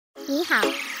你好，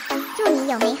祝你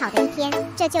有美好的一天。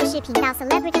这就是频道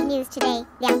Celebrity News Today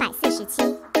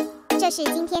 247。这是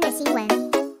今天的新闻。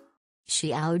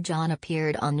Xiao Zhan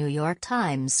appeared on New York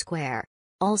Times Square,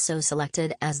 also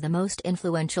selected as the most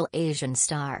influential Asian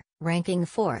star, ranking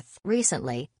 4th.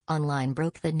 Recently, online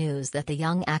broke the news that the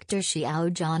young actor Xiao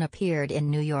Zhan appeared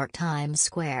in New York Times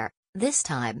Square. This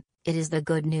time, it is the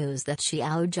good news that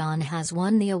Xiao Zhan has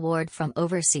won the award from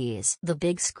overseas. The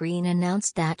big screen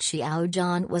announced that Xiao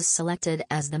Zhan was selected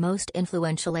as the most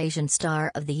influential Asian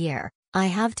star of the year. I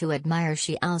have to admire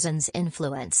Xiao Zhan's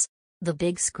influence. The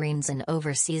big screens in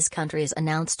overseas countries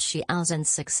announced Xiao Zhan's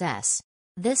success.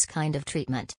 This kind of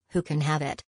treatment, who can have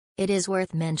it? It is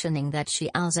worth mentioning that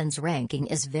Xiao Zhan's ranking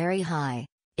is very high.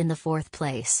 In the 4th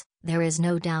place, there is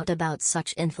no doubt about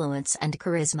such influence and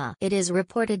charisma. It is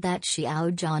reported that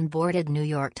Xiao Zhan boarded New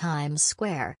York Times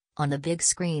Square. On the big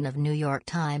screen of New York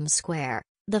Times Square,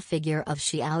 the figure of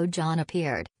Xiao Zhan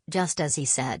appeared, just as he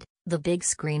said. The big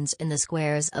screens in the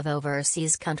squares of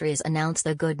overseas countries announce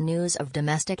the good news of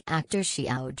domestic actor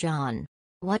Xiao Zhan.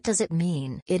 What does it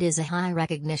mean? It is a high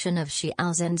recognition of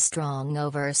Xiao Zhan's strong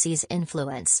overseas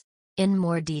influence. In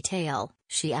more detail,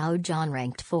 Xiao Zhan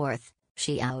ranked 4th.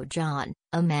 Xiao Zhan,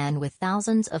 a man with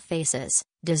thousands of faces,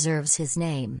 deserves his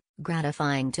name.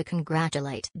 Gratifying to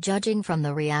congratulate. Judging from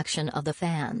the reaction of the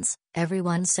fans,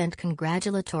 everyone sent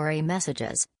congratulatory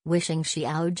messages, wishing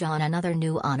Xiao Zhan another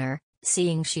new honor.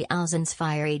 Seeing Xiao Zhan's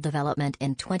fiery development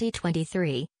in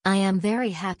 2023, I am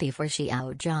very happy for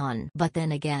Xiao Zhan. But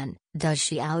then again, does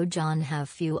Xiao Zhan have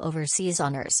few overseas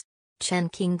honors? Chen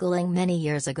Qingling many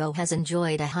years ago has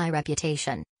enjoyed a high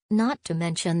reputation, not to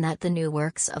mention that the new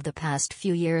works of the past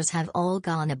few years have all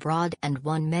gone abroad and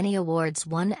won many awards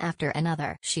one after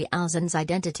another. Xiao Zhan's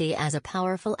identity as a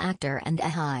powerful actor and a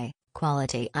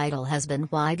high-quality idol has been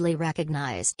widely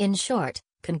recognized. In short,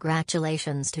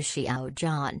 congratulations to Xiao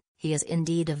Zhan. He is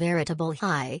indeed a veritable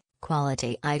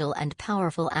high-quality idol and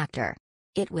powerful actor.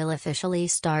 It will officially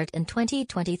start in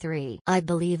 2023. I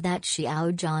believe that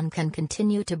Xiao Zhan can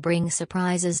continue to bring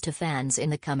surprises to fans in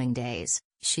the coming days.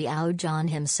 Xiao Zhan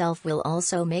himself will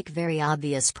also make very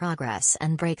obvious progress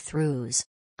and breakthroughs.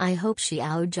 I hope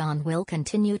Xiao Zhan will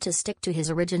continue to stick to his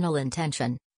original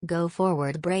intention, go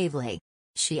forward bravely.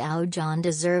 Xiao Zhan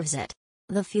deserves it.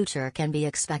 The future can be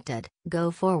expected.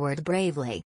 Go forward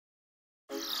bravely.